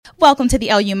Welcome to the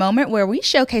LU Moment, where we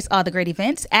showcase all the great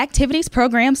events, activities,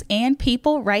 programs, and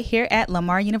people right here at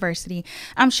Lamar University.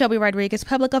 I'm Shelby Rodriguez,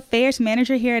 Public Affairs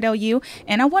Manager here at LU,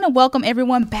 and I want to welcome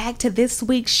everyone back to this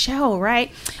week's show, right?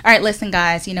 All right, listen,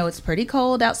 guys, you know, it's pretty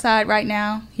cold outside right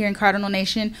now here in Cardinal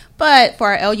Nation, but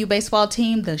for our LU baseball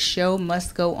team, the show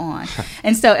must go on.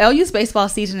 And so LU's baseball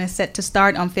season is set to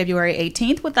start on February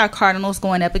 18th with our Cardinals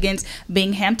going up against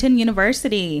Binghamton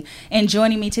University. And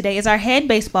joining me today is our head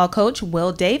baseball coach,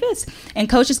 Will Davis. And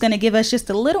Coach is going to give us just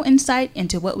a little insight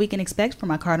into what we can expect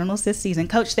from our Cardinals this season.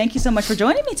 Coach, thank you so much for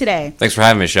joining me today. Thanks for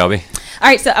having me, Shelby. All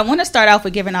right, so I want to start off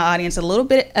with giving our audience a little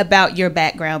bit about your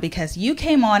background, because you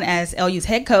came on as LU's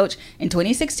head coach in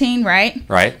 2016, right?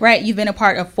 Right. You've been a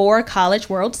part of 4 College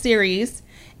World Series.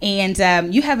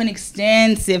 And you have an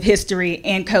extensive history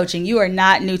in coaching. You are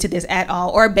not new to this at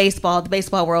all, or baseball, the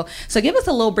baseball world. So give us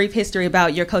a little brief history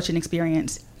about your coaching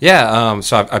experience. Yeah,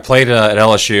 so I played at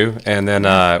LSU, and then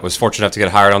was fortunate enough to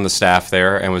get hired on the staff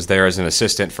there, and was there as an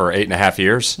assistant for 8.5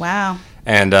 years. Wow.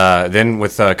 And then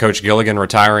with Coach Gilligan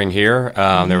retiring here,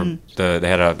 they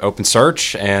had an open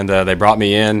search, and they brought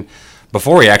me in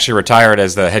before he actually retired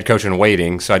as the head coach in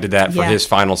waiting. So I did that for his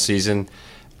final season.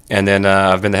 And then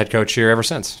I've been the head coach here ever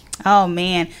since. Oh,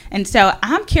 man. And so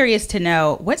I'm curious to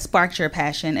know, what sparked your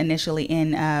passion initially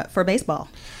for baseball?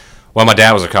 Well, my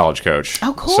dad was a college coach.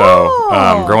 Oh, cool.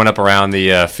 So growing up around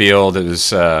the field, it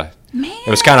was kind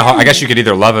of hard. I guess you could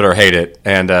either love it or hate it,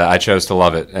 and I chose to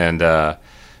love it. And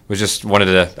was just wanted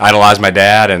to idolize my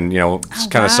dad, and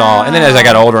saw. And then as I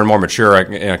got older and more mature,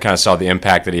 I kind of saw the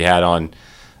impact that he had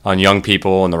on young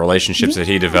people and the relationships that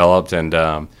he developed,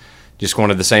 and just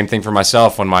wanted the same thing for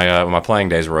myself when my playing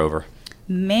days were over.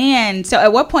 Man, so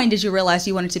at what point did you realize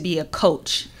you wanted to be a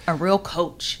coach, a real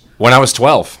coach? When I was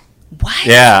 12. What?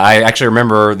 Yeah, I actually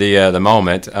remember the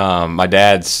moment. My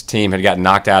dad's team had gotten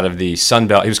knocked out of the Sun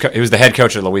Belt. He was the head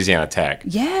coach at Louisiana Tech.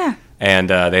 Yeah. And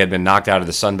they had been knocked out of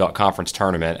the Sun Belt Conference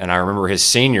tournament. And I remember his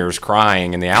seniors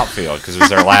crying in the outfield because it was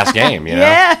their last game,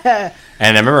 Yeah.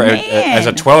 And I remember as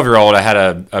a 12-year-old, I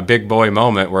had a big boy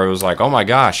moment where it was like, oh my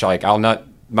gosh, like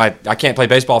I can't play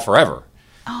baseball forever.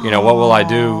 Oh. What will I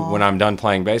do when I'm done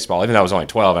playing baseball? Even though I was only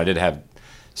 12, I did have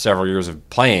several years of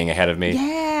playing ahead of me.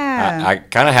 Yeah. I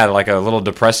kind of had like a little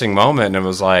depressing moment, and it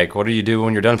was like, what do you do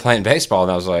when you're done playing baseball?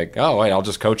 And I was like, oh, wait, I'll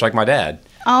just coach like my dad.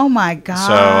 Oh, my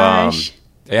gosh.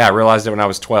 So, I realized it when I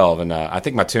was 12, and I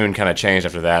think my tune kind of changed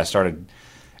after that. I started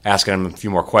asking him a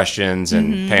few more questions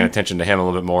and paying attention to him a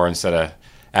little bit more instead of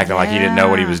acting like he didn't know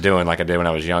what he was doing like I did when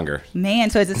I was younger. Man,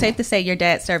 so is it safe to say your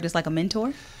dad served as like a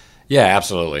mentor? Yeah,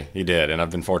 absolutely. He did. And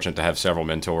I've been fortunate to have several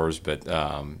mentors, but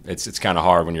it's kind of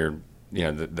hard when you're,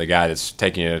 the guy that's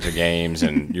taking you to games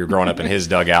and you're growing up in his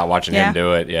dugout watching him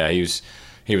do it. Yeah, he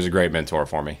was a great mentor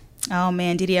for me. Oh,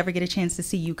 man. Did he ever get a chance to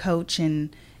see you coach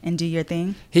and do your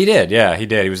thing? He did. Yeah, he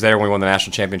did. He was there when we won the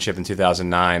national championship in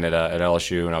 2009 at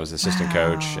LSU, and I was the assistant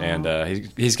coach. And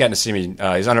he's gotten to see me.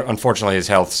 Unfortunately, his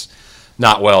health's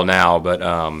not well now, but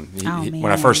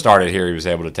when I first started here, he was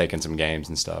able to take in some games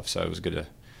and stuff. So it was good.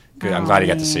 I'm glad he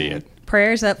got to see it.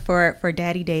 Prayers up for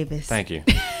Daddy Davis. Thank you.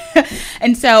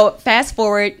 And so fast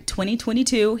forward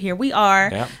 2022, here we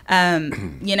are. Yeah.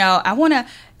 I want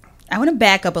to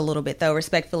back up a little bit, though,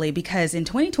 respectfully, because in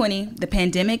 2020, the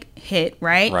pandemic hit,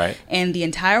 right? Right. And the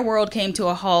entire world came to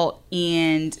a halt,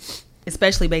 and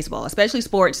especially baseball, especially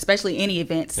sports, especially any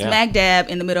event, smack dab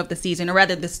in the middle of the season, or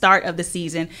rather the start of the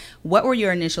season. What were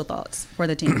your initial thoughts for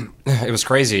the team? It was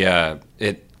crazy.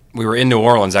 We were in New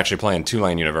Orleans actually playing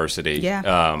Tulane University.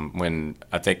 Yeah. When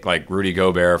I think like Rudy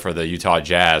Gobert for the Utah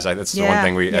Jazz. That's the one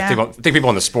thing I think people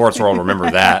in the sports world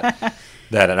remember that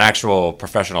an actual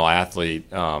professional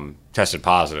athlete tested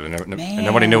positive, and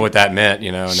nobody knew what that meant.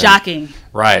 Shocking.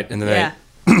 Right. And then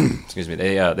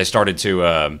they started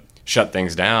to shut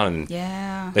things down,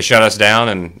 and they shut us down,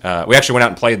 and we actually went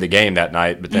out and played the game that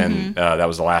night. But then that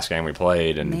was the last game we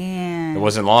played, and it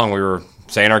wasn't long. We were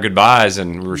saying our goodbyes,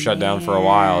 and we were shut down for a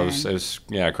while. It was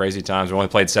crazy times. We only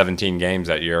played 17 games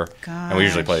that year, and we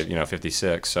usually played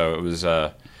 56. So it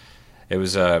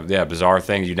was bizarre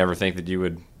things you'd never think that you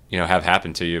would have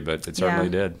happen to you, but it certainly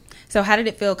did. So how did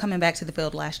it feel coming back to the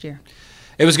field last year?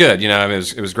 It was good.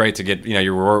 It was great to get. We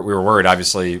were worried,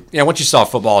 obviously. Once you saw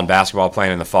football and basketball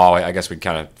playing in the fall, I guess we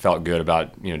kind of felt good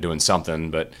about doing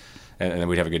something, but and then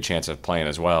we'd have a good chance of playing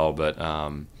as well. But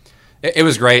it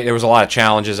was great. There was a lot of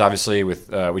challenges, obviously.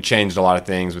 With we changed a lot of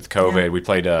things with COVID.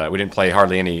 Yeah. We didn't play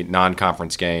hardly any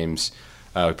non-conference games.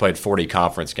 We played 40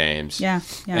 conference games. Yeah.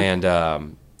 And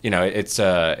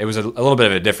it was a little bit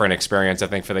of a different experience, I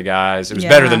think, for the guys. It was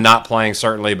better than not playing,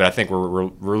 certainly, but I think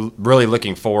we're really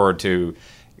looking forward to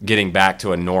getting back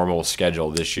to a normal schedule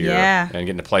this year and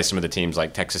getting to play some of the teams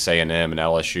like Texas A&M and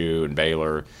LSU and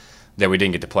Baylor that we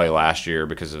didn't get to play last year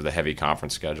because of the heavy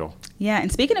conference schedule. Yeah,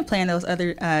 and speaking of playing those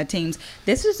other teams,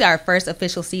 this is our first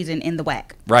official season in the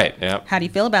WAC. Right, yeah. How do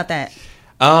you feel about that?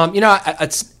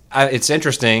 It's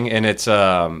interesting, and it's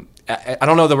I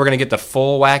don't know that we're going to get the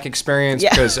full WAC experience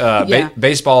because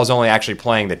baseball is only actually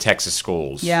playing the Texas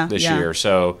schools this year.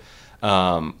 So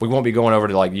we won't be going over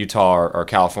to like Utah or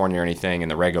California or anything in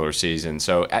the regular season.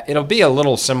 So it'll be a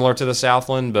little similar to the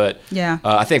Southland, but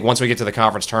I think once we get to the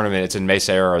conference tournament, it's in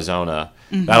Mesa, Arizona.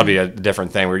 Mm-hmm. That'll be a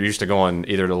different thing. We're used to going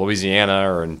either to Louisiana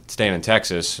or staying in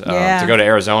Texas. To go to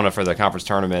Arizona for the conference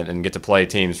tournament and get to play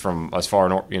teams from as far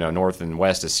north and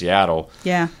west as Seattle.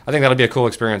 Yeah, I think that'll be a cool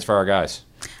experience for our guys.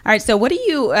 All right, so what do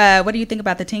you think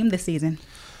about the team this season?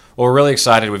 Well, we're really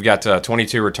excited. We've got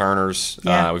 22 returners.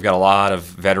 Yeah. We've got a lot of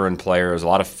veteran players, a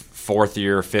lot of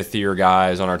fourth-year, fifth-year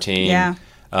guys on our team. Yeah.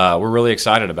 We're really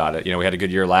excited about it. We had a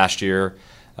good year last year,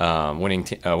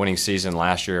 winning season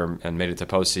last year and made it to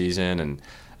postseason, and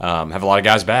have a lot of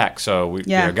guys back. So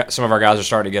some of our guys are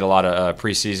starting to get a lot of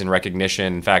preseason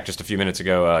recognition. In fact, just a few minutes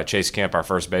ago, Chase Kemp, our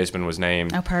first baseman, was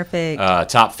named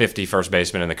top 50 first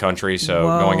baseman in the country. So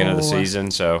going into the season,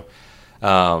 so.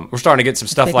 We're starting to get some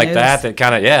stuff like that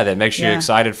kind of that makes you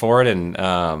excited for it, and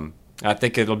I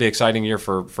think it'll be an exciting year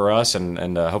for us,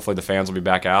 and hopefully the fans will be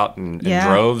back out in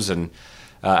droves, and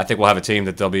I think we'll have a team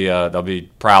that they'll be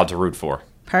proud to root for.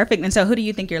 Perfect. And so, who do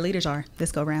you think your leaders are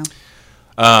this go round?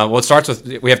 Well, it starts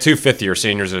with we have two fifth-year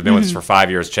seniors that have been with us for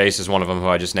 5 years. Chase is one of them who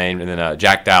I just named, and then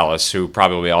Jack Dallas, who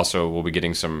probably also will be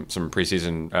getting some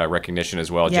preseason recognition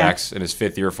as well. Yeah. Jack's in his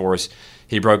fifth year for us.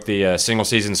 He broke the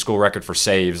single-season school record for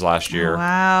saves last year.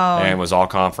 Wow! And was all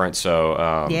conference.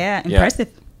 So impressive.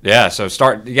 Yeah, so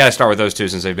you got to start with those two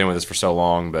since they've been with us for so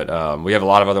long. But we have a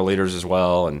lot of other leaders as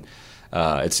well, and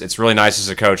it's really nice as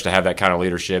a coach to have that kind of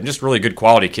leadership. Just really good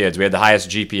quality kids. We had the highest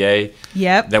GPA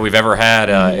that we've ever had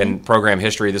in program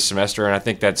history this semester, and I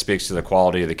think that speaks to the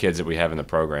quality of the kids that we have in the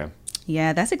program.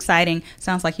 Yeah, that's exciting.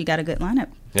 Sounds like you got a good lineup.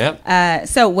 Yeah.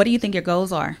 So what do you think your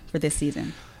goals are for this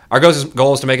season? Our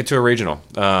goal is to make it to a regional.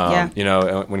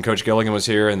 When Coach Gilligan was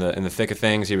here in the thick of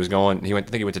things, he went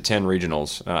to 10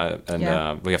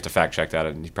 regionals, we have to fact check that,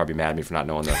 and he's probably mad at me for not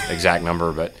knowing the exact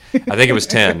number, but I think it was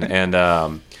 10. And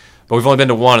but we've only been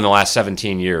to one in the last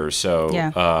 17 years, so we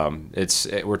want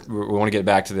to get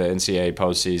back to the NCAA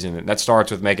postseason. And that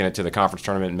starts with making it to the conference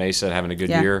tournament in Mesa and having a good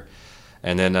year.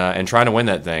 And then and trying to win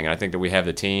that thing. And I think that we have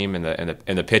the team and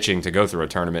the pitching to go through a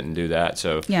tournament and do that.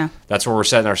 So that's where we're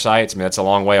setting our sights. I mean, that's a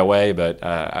long way away,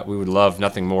 but we would love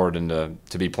nothing more than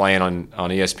to be playing on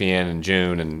ESPN in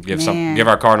June and give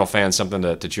our Cardinal fans something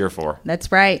to cheer for.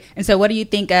 That's right. And so, what do you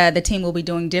think the team will be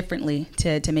doing differently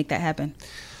to make that happen?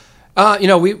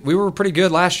 We were pretty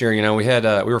good last year. We had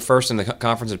we were first in the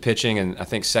conference in pitching, and I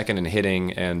think second in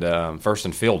hitting, and first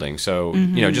in fielding. So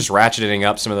just ratcheting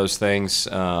up some of those things,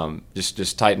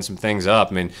 just tighten some things up.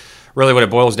 I mean, really, what it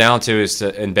boils down to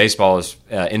in baseball is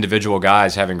individual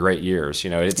guys having great years.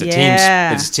 It's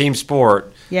a team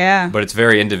sport. Yeah. But it's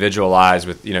very individualized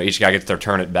with, each guy gets their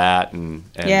turn at bat and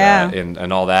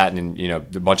all that. And, a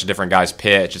bunch of different guys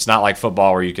pitch. It's not like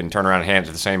football where you can turn around and hand it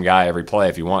to the same guy every play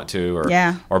if you want to.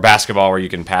 Or basketball where you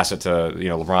can pass it to,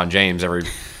 LeBron James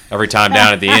every time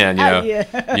down at the end.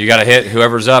 You got to hit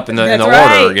whoever's up in the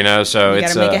order, so you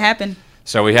got to make it happen.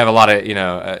 So we have a lot of,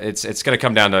 it's going to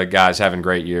come down to guys having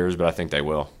great years, but I think they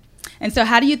will. And so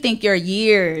how do you think your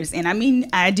years, and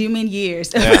I do mean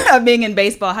years, of being in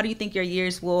baseball, how do you think your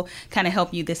years will kind of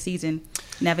help you this season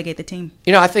navigate the team?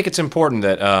 I think it's important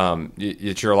that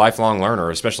you're a lifelong learner,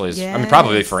 especially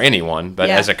probably for anyone, but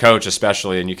as a coach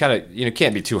especially, and you kind of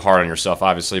can't be too hard on yourself,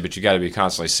 obviously, but you got to be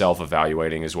constantly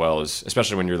self-evaluating as well, as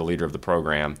especially when you're the leader of the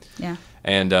program. Yeah.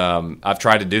 And I've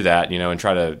tried to do that, and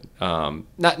try to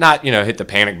not hit the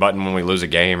panic button when we lose a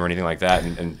game or anything like that,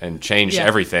 and change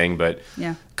everything, but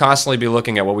constantly be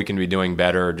looking at what we can be doing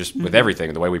better, just with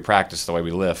everything, the way we practice, the way we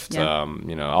lift,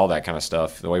 all that kind of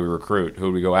stuff, the way we recruit,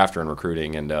 who we go after in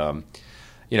recruiting, and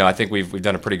I think we've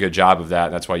done a pretty good job of that.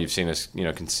 And that's why you've seen us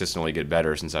consistently get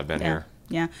better since I've been here.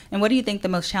 Yeah. And what do you think the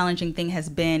most challenging thing has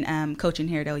been coaching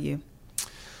here at OU?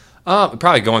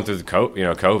 Probably going through the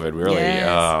COVID really.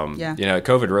 Yes.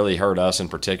 COVID really hurt us in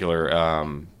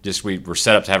particular. Just we were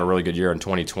set up to have a really good year in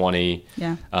 2020.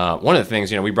 Yeah. One of the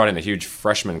things, we brought in a huge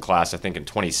freshman class, I think in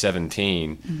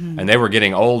 2017, and they were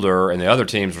getting older, and the other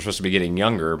teams were supposed to be getting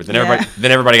younger. But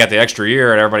then everybody got the extra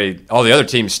year, and all the other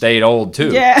teams stayed old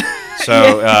too. Yeah.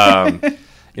 So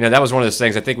that was one of those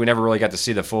things. I think we never really got to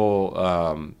see the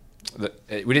full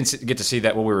we didn't get to see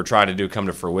that what we were trying to do come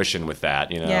to fruition with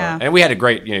that, Yeah. And we had a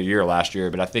great year last year,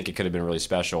 but I think it could have been really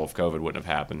special if COVID wouldn't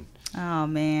have happened. Oh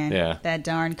man, Yeah. that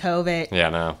darn COVID. Yeah,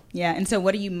 no. Yeah, and so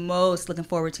what are you most looking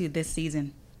forward to this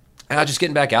season? Just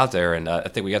getting back out there, and I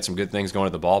think we got some good things going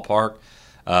at the ballpark.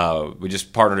 We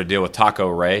just partnered a deal with Taco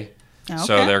Ray.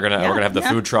 So Okay. we're gonna have the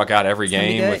food truck out every It's gonna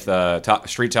be game good. with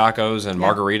street tacos and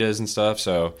margaritas and stuff.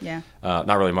 So Yeah.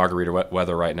 not really margarita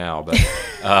weather right now, but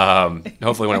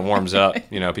hopefully when it warms up,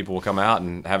 people will come out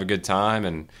and have a good time.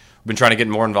 And we've been trying to get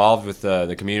more involved with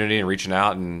the community and reaching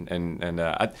out, and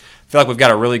I feel like we've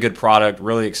got a really good product,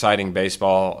 really exciting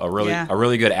baseball, a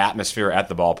really good atmosphere at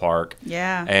the ballpark.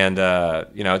 Yeah. And I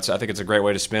think it's a great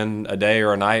way to spend a day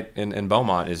or a night in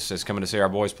Beaumont is coming to see our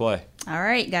boys play. All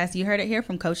right, guys, you heard it here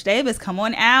from Coach Davis. Come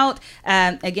on out.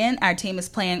 Again, our team is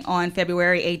playing on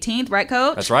February 18th, right,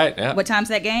 Coach? That's right, yeah. What time's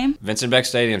that game? Vincent Beck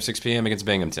Stadium, 6 p.m. against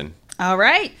Binghamton. All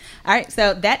right.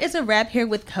 So that is a wrap here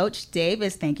with Coach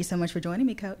Davis. Thank you so much for joining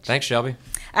me, Coach. Thanks, Shelby.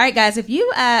 All right, guys, if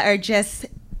you are just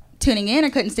tuning in or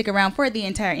couldn't stick around for the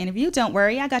entire interview, don't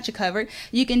worry, I got you covered.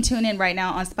 You can tune in right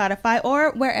now on Spotify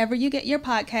or wherever you get your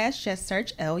podcast. Just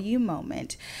search LU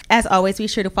Moment. As always, be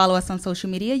sure to follow us on social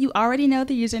media. You already know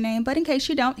the username, but in case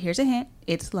you don't, here's a hint.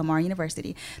 It's Lamar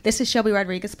University. This is Shelby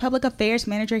Rodriguez, Public Affairs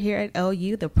Manager here at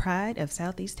LU, the pride of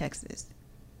Southeast Texas.